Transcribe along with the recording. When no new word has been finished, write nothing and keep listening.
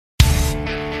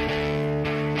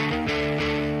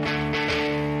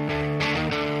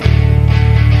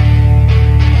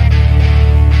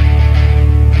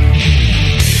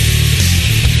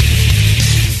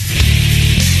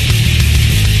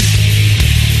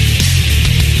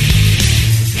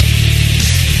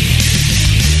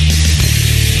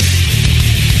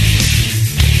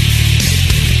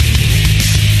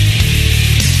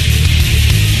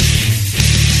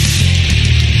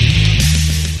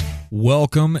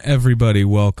Welcome, everybody.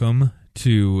 Welcome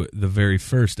to the very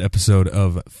first episode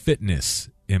of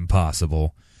Fitness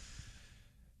Impossible.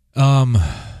 I'm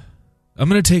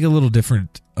going to take a little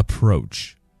different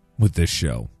approach with this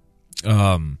show.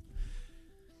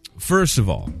 First of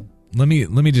all, let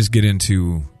me just get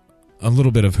into a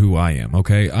little bit of who I am,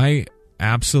 okay? I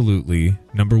absolutely,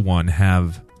 number one,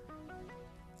 have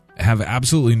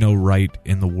absolutely no right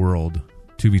in the world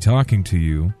to be talking to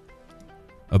you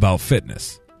about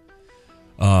fitness.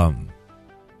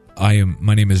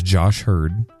 My name is Josh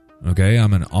Hurd. Okay,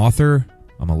 I'm an author,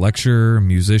 I'm a lecturer,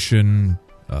 musician,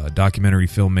 documentary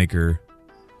filmmaker,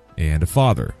 and a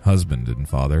father, husband and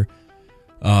father.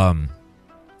 I'm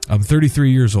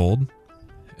 33 years old,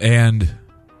 and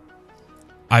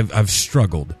I've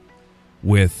struggled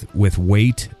with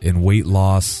weight and weight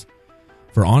loss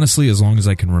for honestly as long as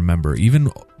I can remember,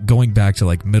 even going back to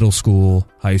like middle school,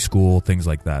 high school, things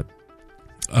like that.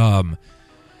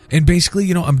 And basically,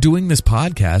 I'm doing this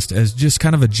podcast as just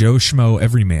kind of a Joe Schmo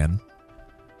everyman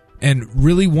and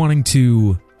really wanting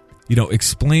to,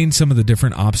 explain some of the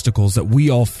different obstacles that we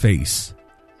all face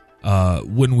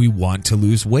when we want to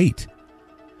lose weight.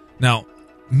 Now,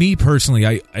 me personally,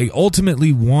 I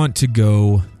ultimately want to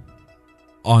go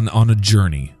on a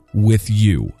journey with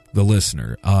you, the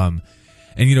listener. And,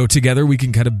 together we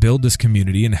can kind of build this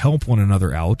community and help one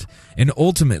another out and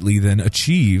ultimately then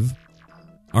achieve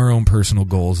our own personal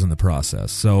goals in the process.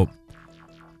 So,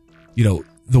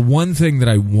 the one thing that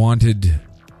I wanted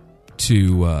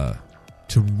to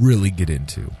really get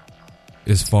into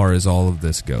as far as all of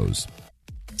this goes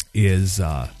is,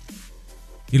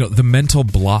 the mental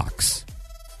blocks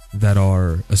that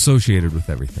are associated with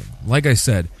everything. Like I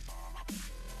said,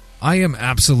 I am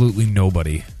absolutely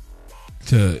nobody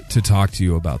to talk to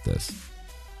you about this.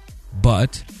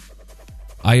 But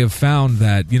I have found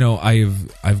that,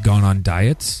 I've gone on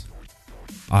diets.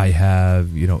 I have,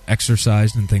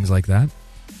 exercised and things like that.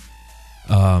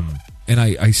 And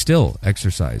I still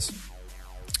exercise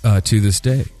to this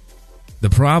day. The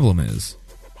problem is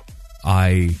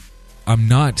I'm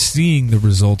not seeing the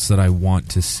results that I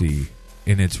want to see,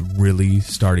 and it's really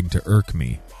starting to irk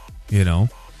me,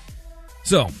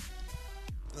 So,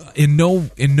 in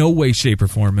no way, shape, or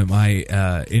form am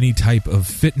I any type of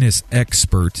fitness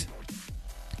expert.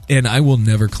 And I will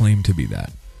never claim to be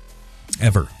that.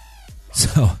 Ever.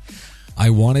 So, I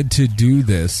wanted to do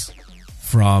this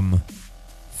from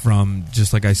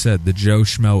just like I said, the Joe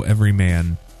Schmo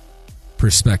everyman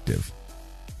perspective.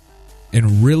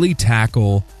 And really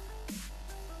tackle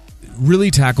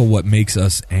what makes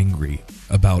us angry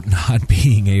about not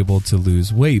being able to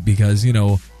lose weight. Because,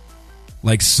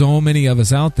 like so many of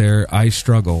us out there, I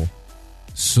struggle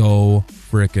so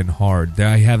freaking hard.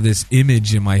 I have this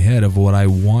image in my head of what I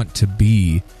want to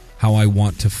be, how I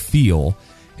want to feel,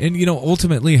 and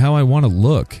ultimately how I want to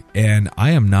look, and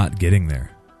I am not getting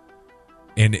there.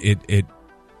 And it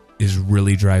is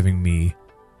really driving me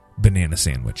banana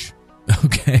sandwich.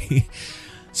 Okay?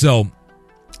 So,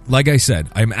 like I said,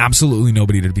 I'm absolutely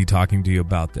nobody to be talking to you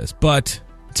about this, but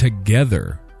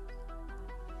together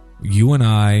you and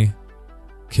I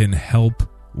can help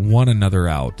one another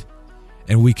out.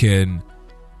 And we can,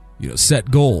 set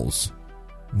goals.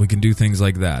 We can do things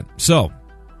like that. So,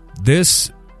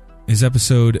 this is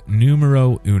episode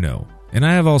numero uno. And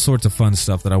I have all sorts of fun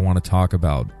stuff that I want to talk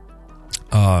about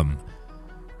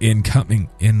in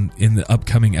the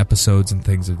upcoming episodes and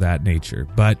things of that nature.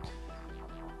 But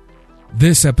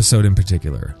this episode in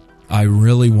particular, I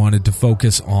really wanted to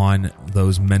focus on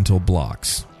those mental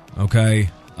blocks. Okay?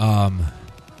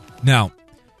 Now,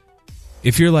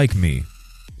 if you're like me,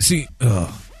 see,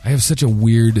 I have such a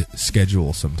weird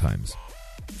schedule sometimes.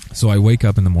 So I wake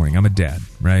up in the morning. I'm a dad,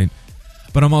 right?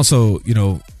 But I'm also,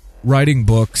 writing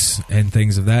books and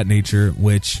things of that nature,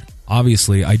 which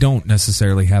obviously I don't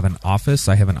necessarily have an office.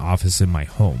 I have an office in my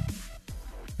home.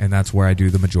 And that's where I do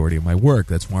the majority of my work.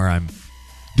 That's where I'm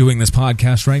doing this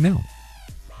podcast right now.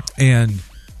 And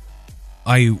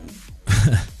I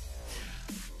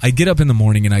get up in the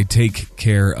morning and I take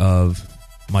care of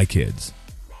my kids.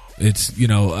 It's,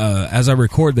 as I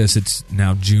record this, it's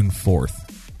now June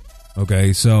 4th.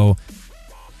 Okay, so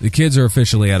the kids are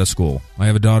officially out of school. I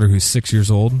have a daughter who's 6 years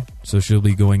old, so she'll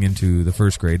be going into the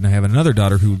first grade. And I have another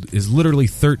daughter who is literally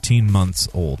 13 months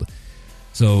old.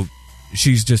 So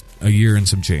she's just a year and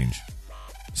some change.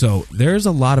 So there's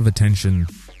a lot of attention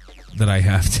that I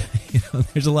have to,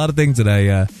 there's a lot of things that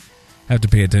I have to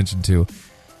pay attention to.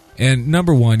 And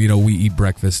number one, we eat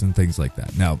breakfast and things like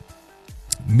that. Now,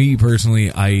 me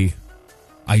personally, I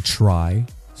try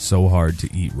so hard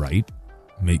to eat right,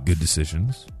 make good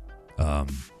decisions.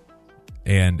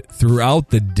 And throughout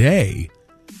the day,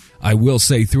 I will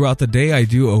say throughout the day, I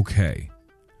do okay.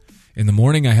 In the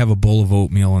morning, I have a bowl of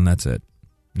oatmeal, and that's it.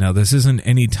 Now, this isn't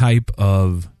any type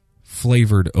of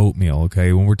flavored oatmeal,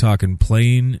 okay? When we're talking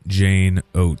plain Jane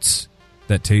oats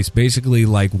that taste basically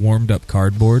like warmed up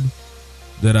cardboard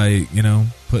that I,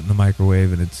 put in the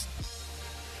microwave, and it's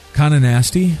kind of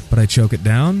nasty, but I choke it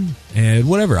down, and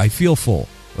whatever. I feel full,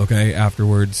 okay?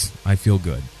 Afterwards, I feel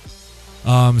good.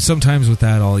 Sometimes with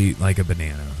that, I'll eat like a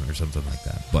banana or something like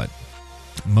that, but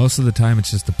most of the time,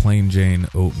 it's just the plain Jane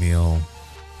oatmeal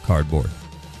cardboard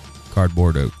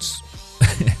oats.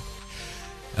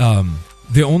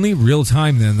 The only real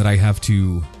time then that I have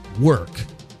to work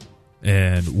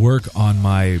on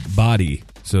my body,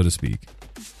 so to speak,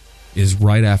 is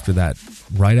right after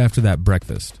that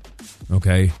breakfast.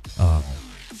 Okay.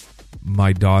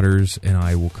 My daughters and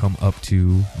I will come up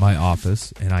to my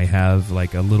office, and I have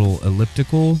like a little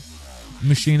elliptical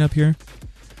machine up here,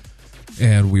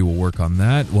 and we will work on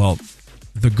that. Well,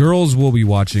 the girls will be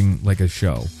watching like a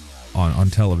show on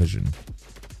television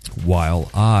while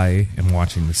I am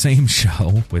watching the same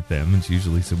show with them. It's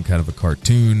usually some kind of a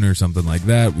cartoon or something like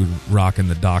that. We're rocking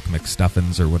the Doc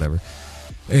McStuffins or whatever.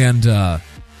 And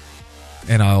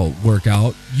I'll work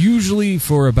out usually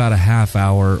for about a half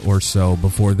hour or so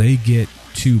before they get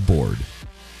too bored.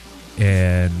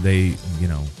 And they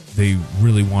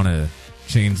really want to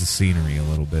change the scenery a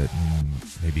little bit and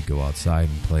maybe go outside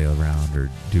and play around or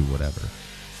do whatever.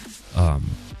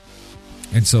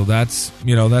 And so that's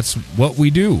what we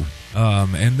do.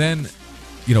 And then,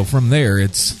 from there,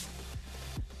 it's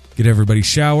get everybody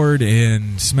showered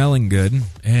and smelling good,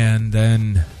 and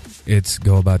then it's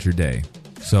go about your day.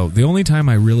 So the only time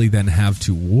I really then have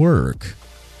to work,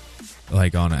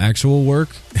 like on actual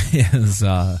work, is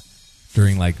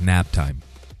during like nap time,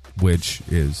 which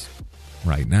is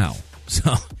right now.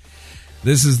 So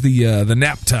this is the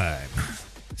nap time.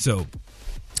 So,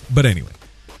 but anyway,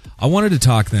 I wanted to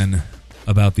talk then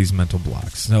about these mental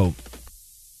blocks. So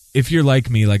if you're like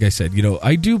me, like I said,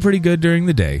 I do pretty good during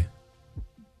the day.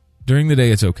 During the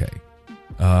day, it's okay.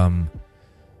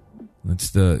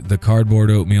 It's the cardboard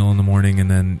oatmeal in the morning,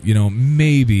 and then,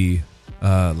 maybe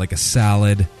like a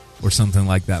salad or something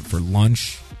like that for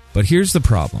lunch. But here's the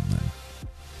problem then.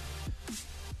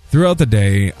 Throughout the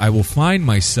day, I will find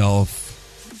myself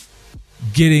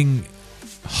getting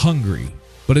hungry,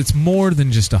 but it's more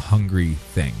than just a hungry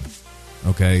thing.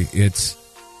 Okay, it's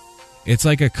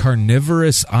like a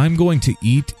carnivorous, I'm going to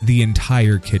eat the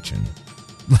entire kitchen.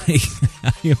 Like,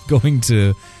 I am going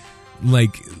to,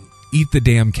 like, eat the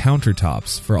damn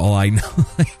countertops for all I know.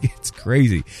 Like, it's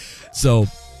crazy. So,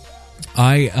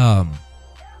 I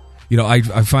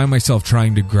find myself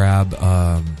trying to grab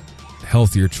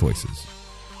healthier choices,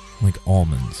 like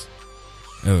almonds,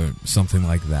 or something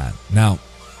like that. Now,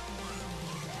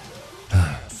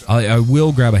 I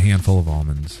will grab a handful of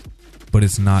almonds, but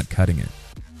it's not cutting it.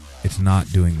 It's not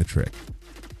doing the trick.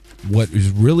 What is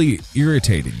really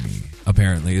irritating me,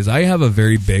 apparently, is I have a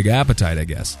very big appetite, I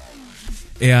guess.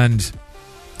 And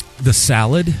the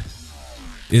salad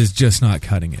is just not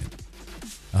cutting it.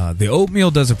 The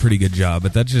oatmeal does a pretty good job,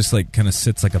 but that just like kind of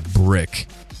sits like a brick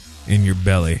in your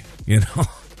belly,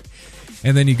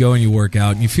 And then you go and you work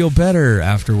out, and you feel better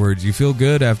afterwards. You feel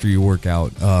good after you work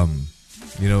out,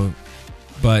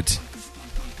 But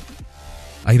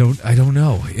I don't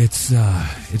know. It's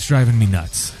driving me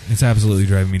nuts. It's absolutely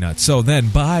driving me nuts. So then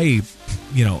I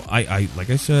like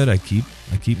I said, I keep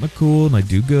my cool and I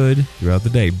do good throughout the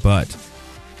day, but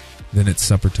then it's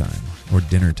supper time or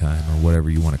dinner time or whatever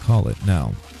you want to call it.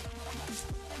 Now,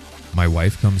 my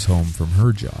wife comes home from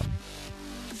her job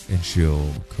and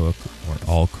she'll cook, or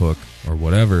I'll cook, or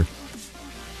whatever.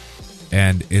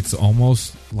 And it's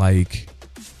almost like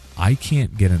I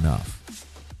can't get enough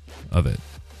of it.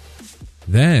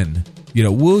 Then,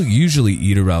 we'll usually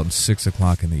eat around 6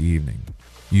 o'clock in the evening.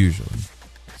 Usually.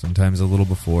 Sometimes a little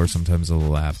before, sometimes a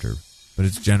little after. But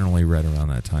it's generally right around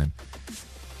that time.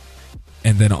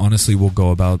 And then, honestly, we'll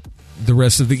go about the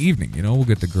rest of the evening. We'll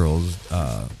get the girls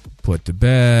put to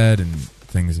bed and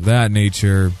things of that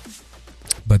nature.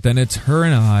 But then it's her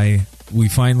and I. We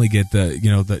finally get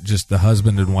just the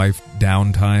husband and wife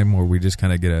downtime where we just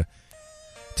kind of get a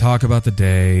talk about the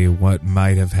day, what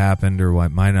might have happened or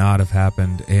what might not have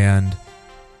happened, and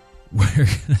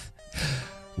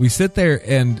we sit there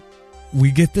and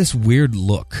we get this weird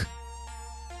look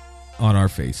on our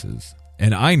faces.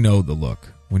 And I know the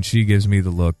look when she gives me the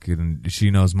look, and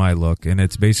she knows my look, and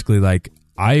it's basically like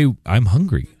I'm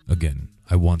hungry again.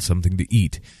 I want something to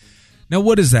eat. Now,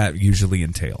 what does that usually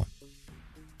entail?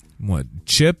 What,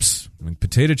 chips? Like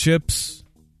potato chips?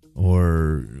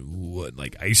 or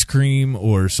like ice cream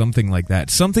or something like that.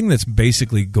 Something that's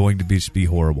basically going to be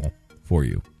horrible for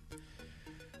you.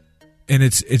 And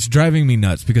it's driving me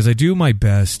nuts because I do my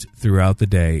best throughout the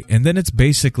day, and then it's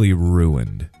basically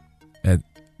ruined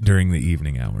during the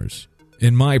evening hours.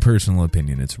 In my personal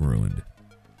opinion, it's ruined.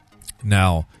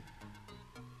 Now,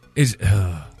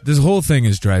 this whole thing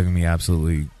is driving me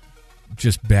absolutely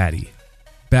just bat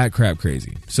crap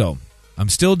crazy. So, I'm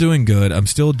still doing good. I'm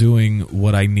still doing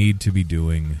what I need to be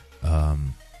doing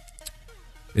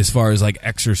as far as like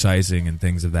exercising and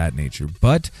things of that nature.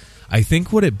 But I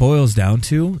think what it boils down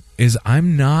to is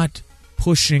I'm not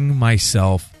pushing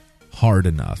myself hard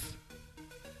enough.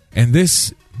 And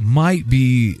this might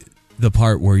be the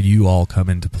part where you all come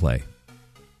into play.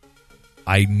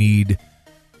 I need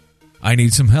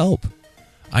some help.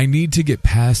 I need to get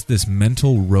past this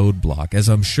mental roadblock, as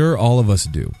I'm sure all of us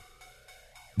do.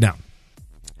 Now,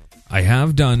 I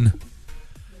have done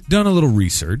a little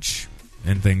research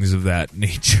and things of that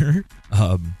nature.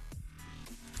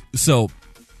 So,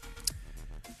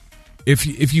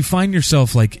 if you find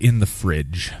yourself like in the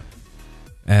fridge,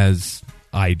 as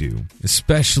I do,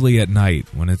 especially at night,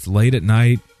 when it's late at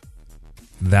night,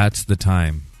 that's the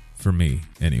time for me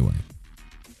anyway.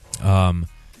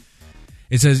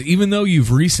 It says, even though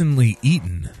you've recently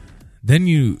eaten, then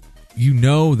you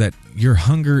know that your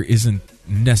hunger isn't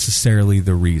necessarily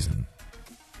the reason.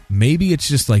 Maybe it's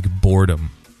just like boredom.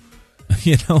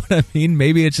 You know what I mean?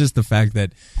 Maybe it's just the fact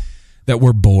that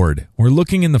we're bored. We're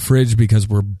looking in the fridge because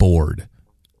we're bored.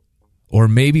 Or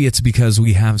maybe it's because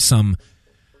we have some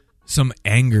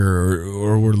anger,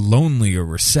 or we're lonely, or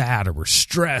we're sad, or we're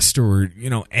stressed, or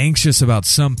we're, anxious about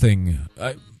something.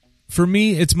 For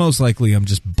me, it's most likely I'm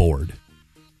just bored.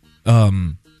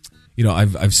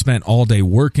 I've spent all day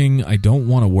working. I don't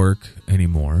want to work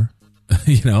anymore.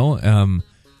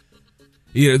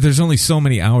 There's only so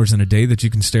many hours in a day that you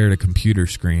can stare at a computer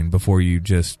screen before you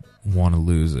just want to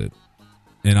lose it.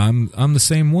 And I'm the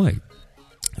same way.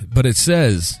 But it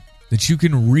says that you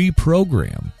can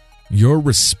reprogram your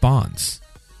response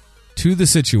to the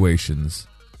situations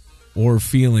or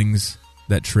feelings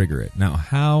that trigger it. Now,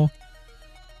 how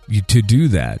to do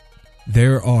that,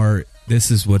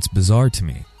 this is what's bizarre to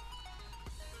me.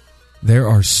 There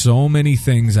are so many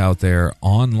things out there,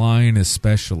 online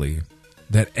especially,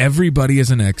 that everybody is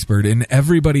an expert, and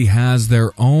everybody has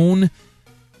their own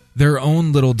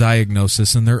little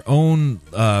diagnosis and their own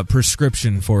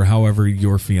prescription for however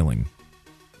you're feeling.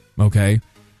 Okay?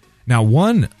 Now,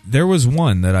 there was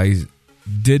one that I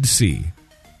did see,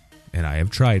 and I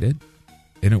have tried it,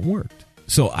 and it worked.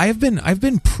 So I've been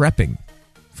prepping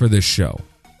for this show,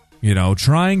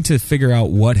 trying to figure out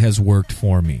what has worked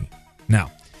for me.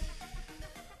 Now,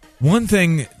 one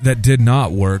thing that did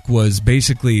not work was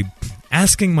basically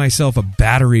asking myself a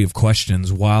battery of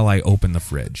questions while I open the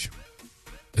fridge.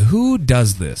 Who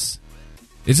does this?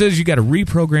 It says you got to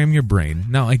reprogram your brain.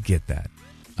 Now, I get that.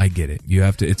 I get it. You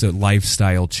have to. It's a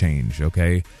lifestyle change,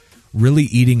 okay? Really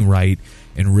eating right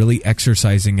and really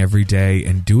exercising every day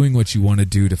and doing what you want to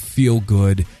do to feel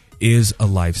good is a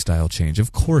lifestyle change.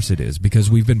 Of course it is, because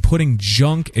we've been putting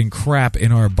junk and crap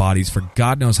in our bodies for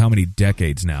God knows how many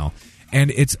decades now,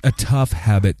 and it's a tough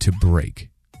habit to break.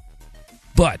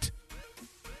 But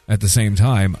at the same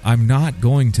time, I'm not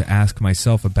going to ask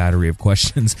myself a battery of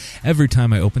questions every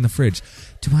time I open the fridge.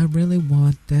 Do I really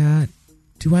want that?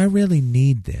 Do I really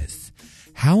need this?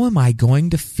 How am I going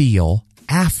to feel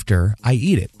after I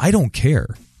eat it? I don't care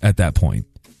at that point.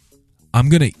 I'm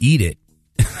going to eat it.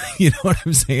 You know what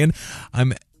I'm saying?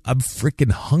 I'm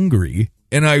freaking hungry,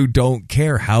 and I don't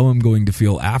care how I'm going to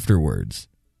feel afterwards.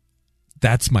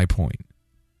 That's my point.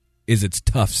 It's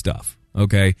tough stuff,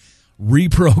 okay?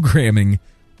 Reprogramming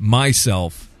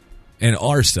myself and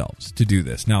ourselves to do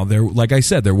this. Now, like I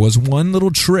said, there was one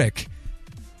little trick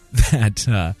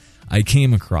that I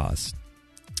came across,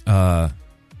 and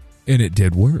it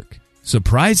did work.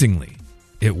 Surprisingly,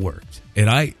 it worked. And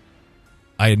I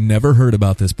had never heard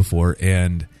about this before,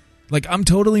 and I'm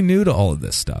totally new to all of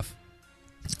this stuff.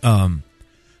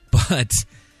 But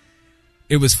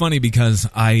it was funny because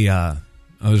I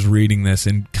was reading this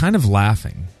and kind of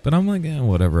laughing, but I'm like,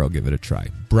 whatever, I'll give it a try.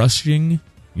 Brushing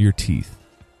your teeth.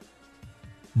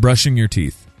 Brushing your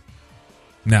teeth.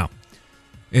 Now,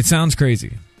 it sounds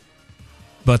crazy,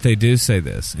 but they do say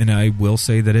this, and I will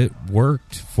say that it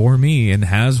worked for me and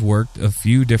has worked a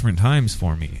few different times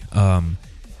for me.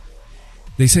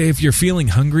 They say if you're feeling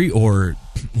hungry or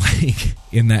like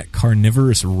in that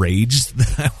carnivorous rage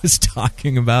that I was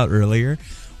talking about earlier,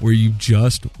 where you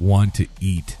just want to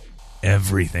eat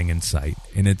everything in sight,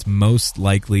 and it's most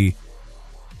likely,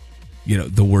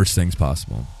 the worst things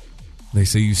possible. They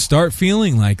say you start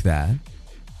feeling like that,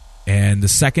 and the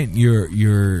second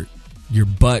your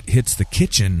butt hits the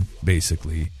kitchen,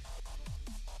 basically,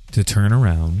 to turn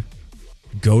around,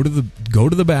 go to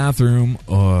the bathroom,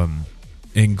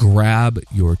 and grab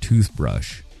your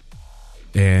toothbrush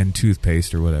and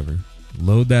toothpaste or whatever.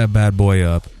 Load that bad boy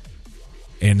up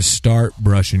and start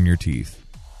brushing your teeth.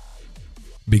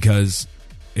 Because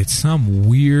it's some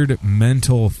weird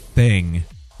mental thing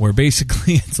where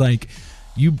basically it's like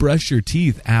you brush your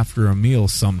teeth after a meal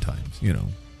sometimes,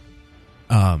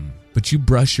 but you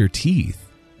brush your teeth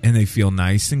and they feel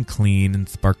nice and clean and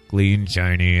sparkly and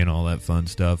shiny and all that fun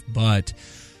stuff. But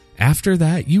after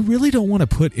that, you really don't want to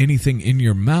put anything in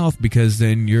your mouth because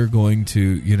then you're going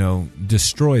to,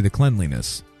 destroy the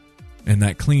cleanliness and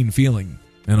that clean feeling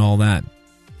and all that.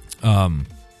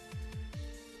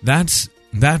 That's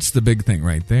the big thing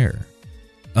right there.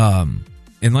 And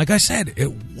like I said,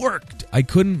 it worked. I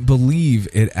couldn't believe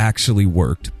it actually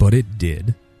worked, but it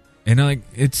did. And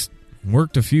it's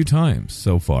worked a few times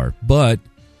so far. But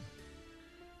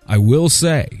I will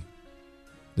say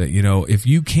that, if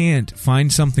you can't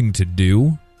find something to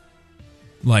do,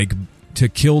 like to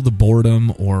kill the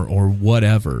boredom or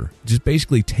whatever, just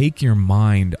basically take your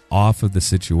mind off of the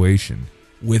situation.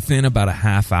 Within about a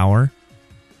half hour,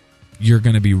 you're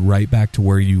going to be right back to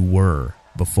where you were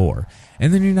before.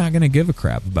 And then you're not going to give a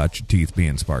crap about your teeth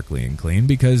being sparkly and clean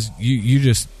because you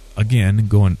just, again,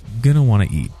 going to want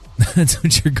to eat. That's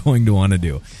what you're going to want to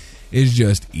do, is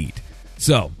just eat.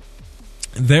 So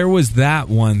there was that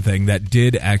one thing that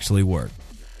did actually work.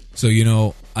 So,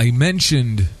 I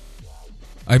mentioned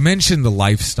the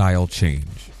lifestyle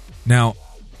change. Now,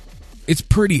 it's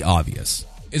pretty obvious.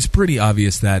 It's pretty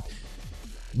obvious that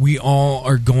we all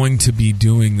are going to be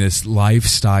doing this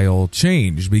lifestyle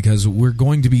change because we're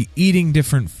going to be eating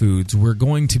different foods. We're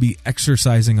going to be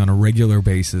exercising on a regular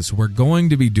basis. We're going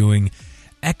to be doing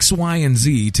X, Y, and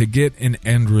Z to get an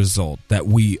end result that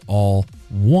we all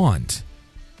want.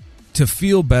 To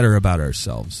feel better about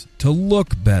ourselves, to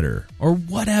look better, or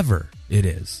whatever it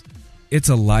is. It's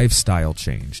a lifestyle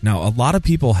change. Now, a lot of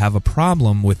people have a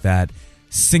problem with that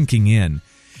sinking in.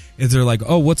 Is they're like,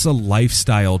 oh, what's a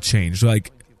lifestyle change?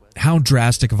 Like, how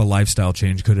drastic of a lifestyle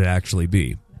change could it actually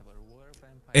be?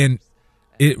 And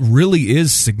it really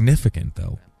is significant,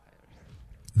 though.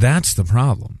 That's the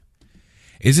problem.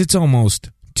 Is it's almost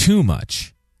too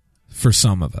much for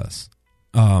some of us.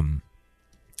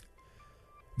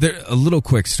 A little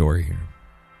quick story here.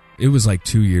 It was like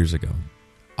 2 years ago.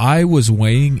 I was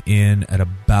weighing in at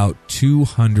about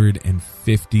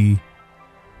 250 to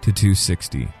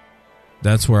 260.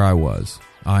 That's where I was.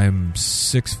 I'm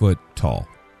 6 foot tall.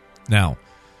 Now,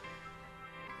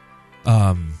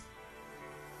 I'm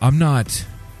not,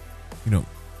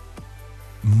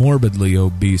 morbidly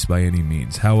obese by any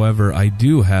means. However, I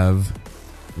do have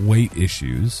weight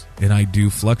issues, and I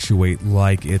do fluctuate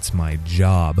like it's my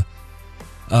job.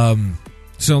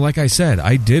 So like I said,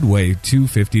 I did weigh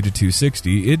 250 to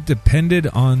 260. It depended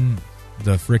on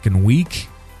the frickin' week,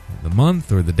 the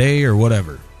month, or the day, or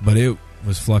whatever. But it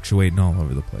was fluctuating all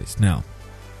over the place. Now,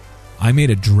 I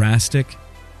made a drastic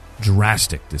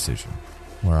decision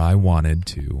where I wanted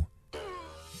to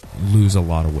lose a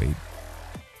lot of weight.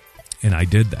 And I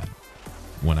did that.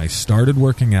 When I started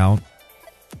working out,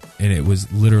 and it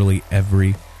was literally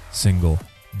every single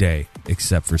day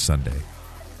except for Sunday.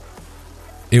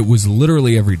 It was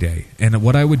literally every day. And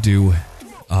what I would do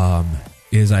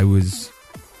is I was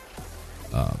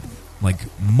like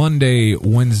Monday,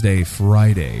 Wednesday,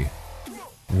 Friday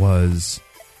was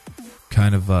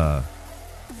kind of I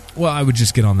would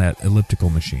just get on that elliptical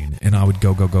machine and I would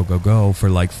go for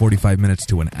like 45 minutes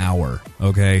to an hour.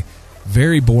 Okay.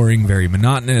 Very boring, very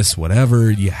monotonous, whatever.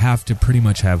 You have to pretty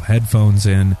much have headphones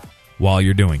in while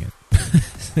you're doing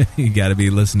it. You got to be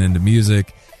listening to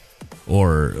music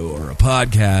or a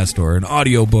podcast or an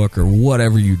audiobook or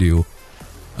whatever you do.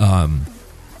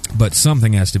 But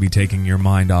something has to be taking your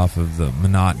mind off of the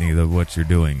monotony of what you're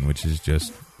doing, which is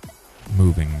just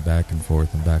moving back and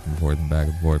forth and back and forth and back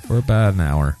and forth for about an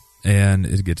hour. And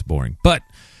it gets boring. But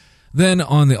then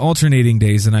on the alternating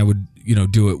days, then I would,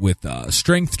 do it with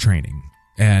strength training.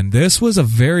 And this was a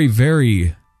very,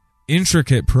 very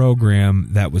intricate program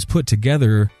that was put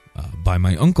together by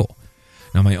my uncle.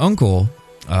 Now, my uncle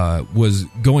was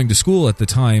going to school at the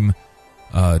time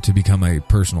to become a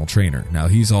personal trainer. Now,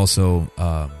 he's also,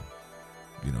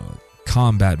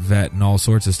 combat vet and all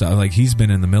sorts of stuff. Like, he's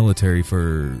been in the military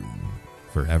for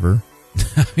forever.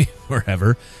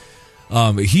 Forever.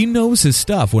 He knows his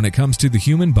stuff when it comes to the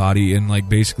human body and, like,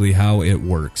 basically how it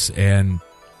works. And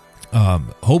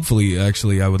hopefully,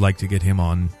 actually, I would like to get him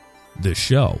on this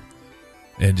show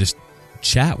and just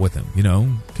chat with him,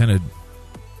 kind of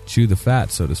chew the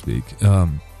fat, so to speak.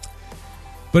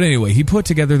 But anyway, he put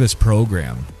together this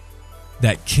program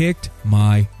that kicked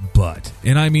my butt.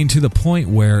 And I mean to the point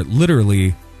where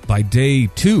literally by day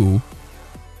 2,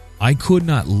 I could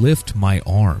not lift my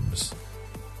arms.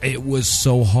 It was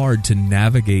so hard to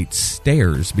navigate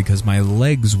stairs because my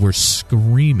legs were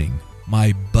screaming.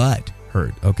 My butt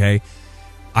hurt, okay?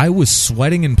 I was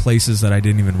sweating in places that I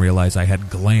didn't even realize I had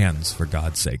glands, for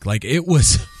God's sake. Like, it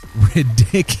was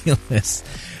ridiculous.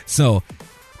 So,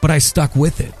 but I stuck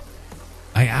with it.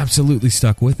 I absolutely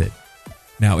stuck with it.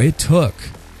 Now, it took,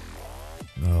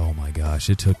 oh my gosh,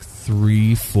 it took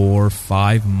 3, 4,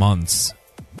 5 months.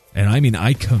 And I mean,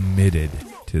 I committed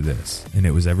to this. And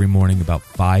it was every morning about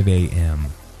 5 a.m.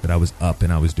 that I was up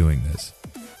and I was doing this.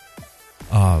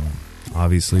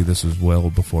 Obviously, this was well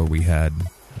before we had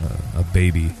a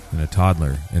baby and a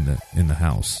toddler in the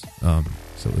house.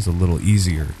 So it was a little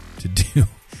easier to do.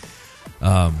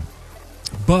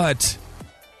 But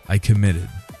I committed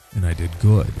and I did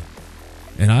good.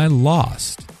 And I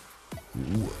lost.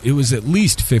 It was at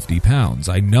least 50 pounds.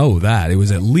 I know that. It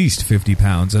was at least 50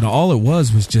 pounds. And all it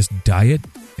was just diet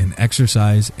and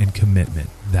exercise and commitment.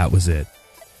 That was it.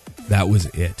 That was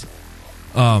it.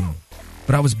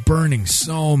 But I was burning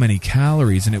so many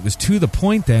calories, and it was to the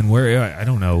point then where, I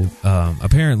don't know,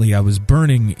 apparently I was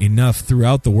burning enough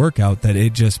throughout the workout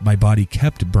that my body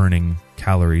kept burning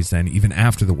calories then, even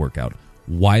after the workout.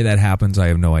 Why that happens, I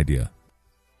have no idea.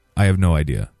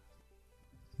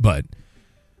 But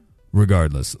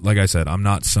regardless, like I said, I'm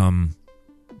not some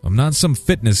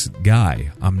fitness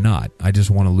guy. I'm not. I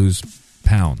just want to lose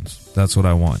pounds. That's what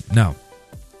I want. Now,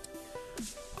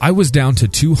 I was down to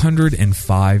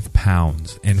 205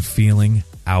 pounds and feeling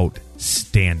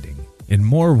outstanding in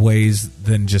more ways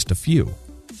than just a few.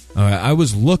 I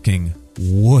was looking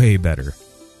way better.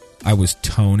 I was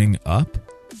toning up.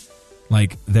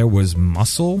 Like, there was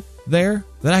muscle there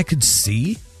that I could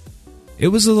see. It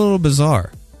was a little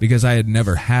bizarre because I had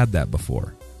never had that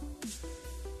before.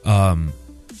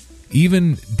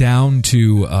 Even down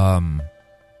to,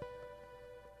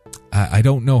 I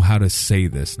don't know how to say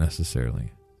this necessarily.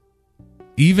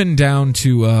 Even down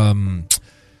to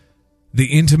the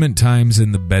intimate times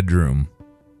in the bedroom.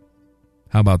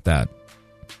 How about that?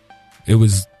 It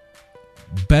was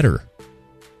better.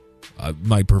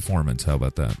 My performance, how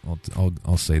about that?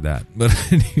 I'll say that. But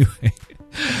anyway,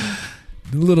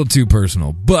 a little too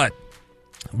personal. But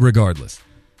regardless,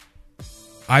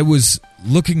 I was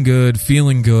looking good,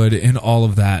 feeling good, and all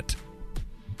of that.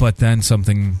 But then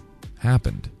something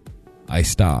happened. I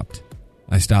stopped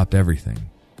everything.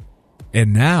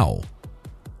 And now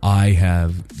I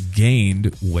have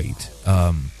gained weight.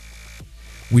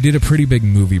 We did a pretty big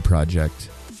movie project.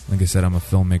 Like I said, I'm a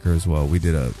filmmaker as well. We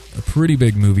did a pretty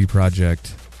big movie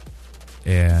project.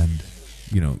 And,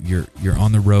 you're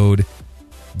on the road.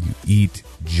 You eat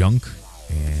junk.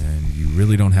 And you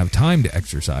really don't have time to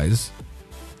exercise.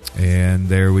 And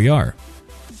there we are.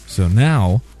 So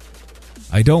now,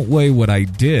 I don't weigh what I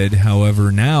did.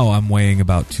 However, now I'm weighing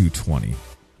about 220.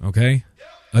 Okay?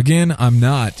 Again, I'm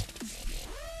not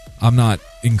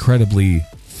incredibly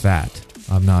fat.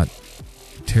 I'm not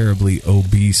terribly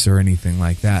obese or anything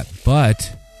like that.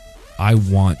 But I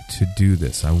want to do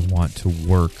this. I want to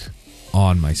work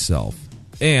on myself.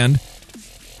 And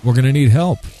we're going to need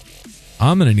help.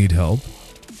 I'm going to need help.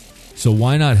 So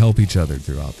why not help each other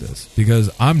throughout this?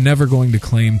 Because I'm never going to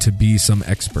claim to be some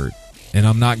expert. And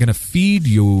I'm not going to feed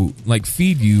you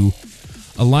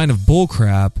a line of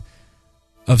bullcrap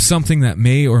of something that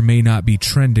may or may not be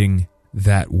trending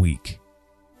that week.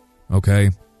 Okay?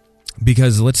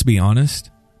 Because let's be honest,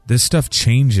 this stuff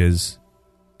changes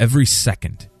every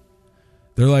second.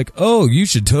 They're like, oh, you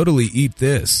should totally eat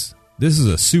this. This is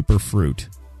a super fruit.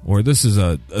 Or this is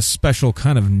a special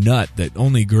kind of nut that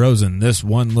only grows in this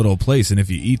one little place. And if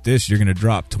you eat this, you're going to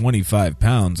drop 25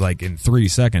 pounds like in 3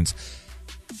 seconds.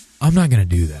 I'm not going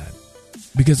to do that.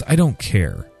 Because I don't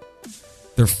care.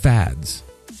 They're fads.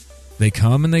 They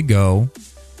come and they go,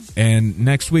 and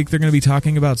next week they're going to be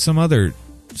talking about some other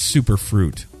super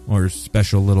fruit or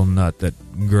special little nut that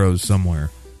grows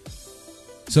somewhere.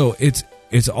 So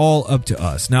it's all up to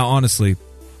us. Now, honestly,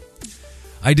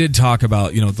 I did talk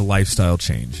about, the lifestyle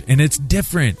change, and it's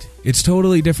different. It's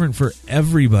totally different for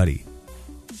everybody.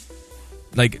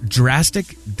 Like,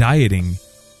 drastic dieting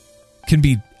can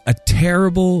be a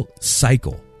terrible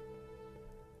cycle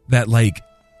that,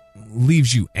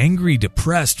 leaves you angry,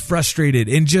 depressed, frustrated,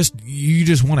 and you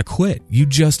just want to quit.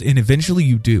 And eventually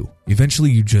you do.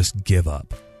 Eventually you just give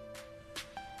up.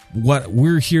 What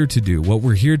we're here to do, what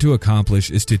we're here to accomplish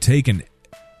is to take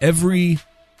every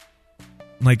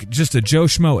like just a Joe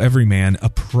Schmo everyman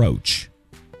approach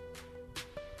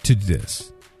to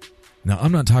this. Now,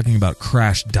 I'm not talking about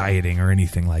crash dieting or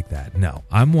anything like that. No,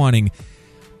 I'm wanting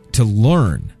to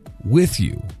learn with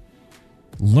you,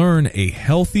 learn a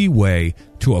healthy way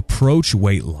to approach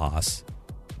weight loss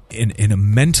in a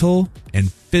mental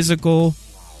and physical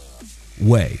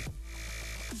way.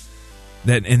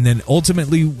 And then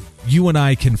ultimately, you and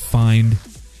I can find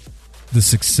the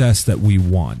success that we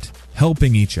want,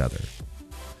 helping each other.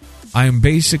 I am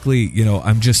basically,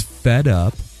 I'm just fed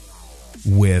up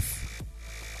with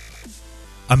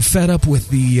the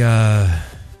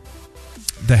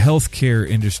healthcare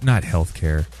industry, not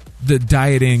healthcare, the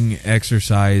dieting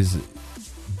exercise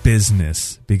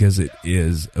business, because it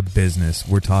is a business.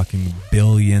 We're talking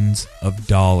billions of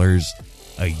dollars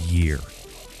a year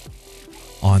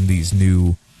on these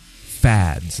new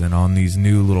fads and on these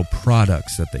new little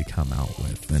products that they come out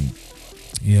with. And,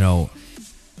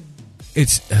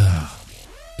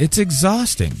 it's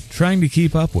exhausting trying to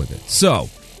keep up with it. So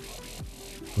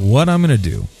what I'm going to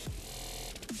do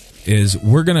is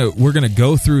we're going to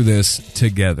go through this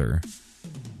together.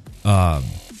 I'm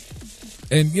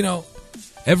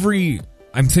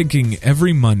thinking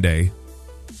every Monday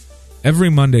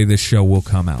this show will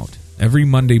come out. Every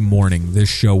Monday morning this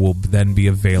show will then be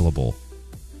available.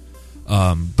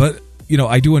 But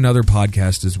I do another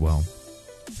podcast as well.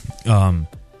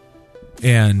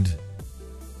 And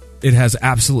it has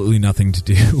absolutely nothing to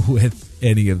do with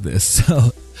any of this.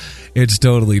 So it's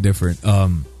totally different.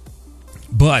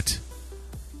 But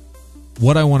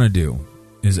what I want to do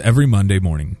is every Monday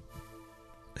morning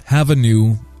have a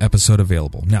new episode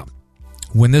available. Now,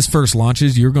 when this first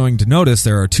launches, you're going to notice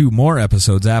there are 2 more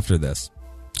episodes after this.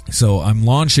 So I'm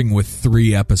launching with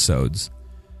 3 episodes.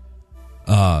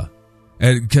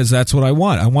 Because that's what I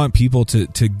want. I want people to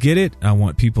get it. I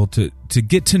want people to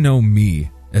get to know me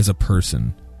as a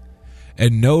person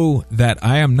and know that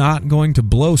I am not going to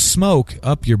blow smoke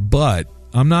up your butt.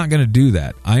 I'm not going to do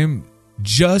that. I am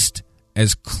just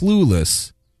as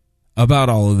clueless about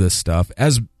all of this stuff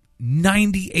as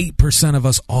 98% of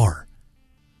us are.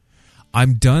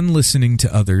 I'm done listening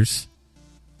to others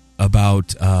about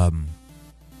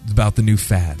the new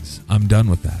fads. I'm done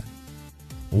with that.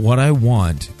 What I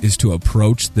want is to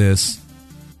approach this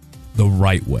the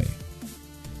right way.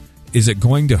 Is it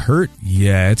going to hurt?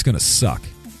 Yeah, it's going to suck.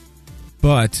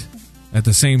 But at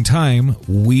the same time,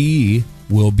 we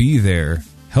will be there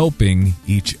helping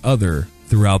each other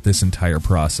throughout this entire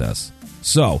process.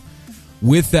 So,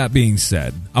 with that being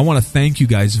said, I want to thank you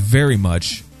guys very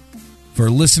much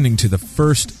for listening to the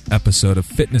first episode of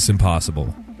Fitness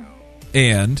Impossible.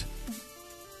 And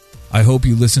I hope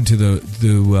you listen to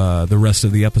the rest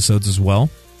of the episodes as well.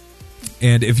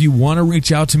 And if you want to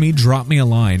reach out to me, drop me a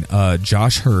line.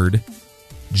 Josh Heard,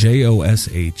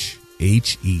 JoshHeard,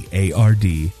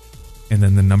 and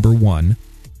then the number 1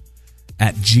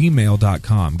 at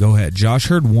gmail.com. Go ahead,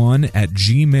 joshheard1 at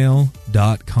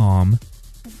gmail.com,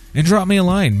 and drop me a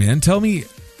line, man. Tell me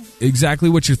exactly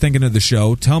what you're thinking of the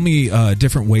show. Tell me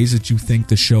different ways that you think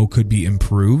the show could be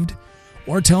improved.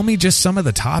 Or tell me just some of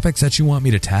the topics that you want me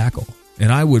to tackle.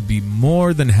 And I would be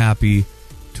more than happy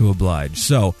to oblige.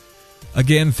 So,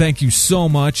 again, thank you so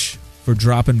much for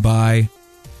dropping by.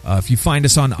 If you find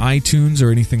us on iTunes or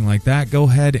anything like that, go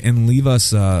ahead and leave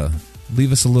us a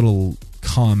little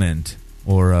comment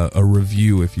or a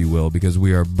review, if you will, because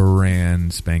we are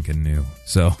brand spanking new.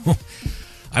 So,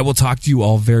 I will talk to you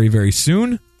all very, very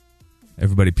soon.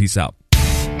 Everybody, peace out.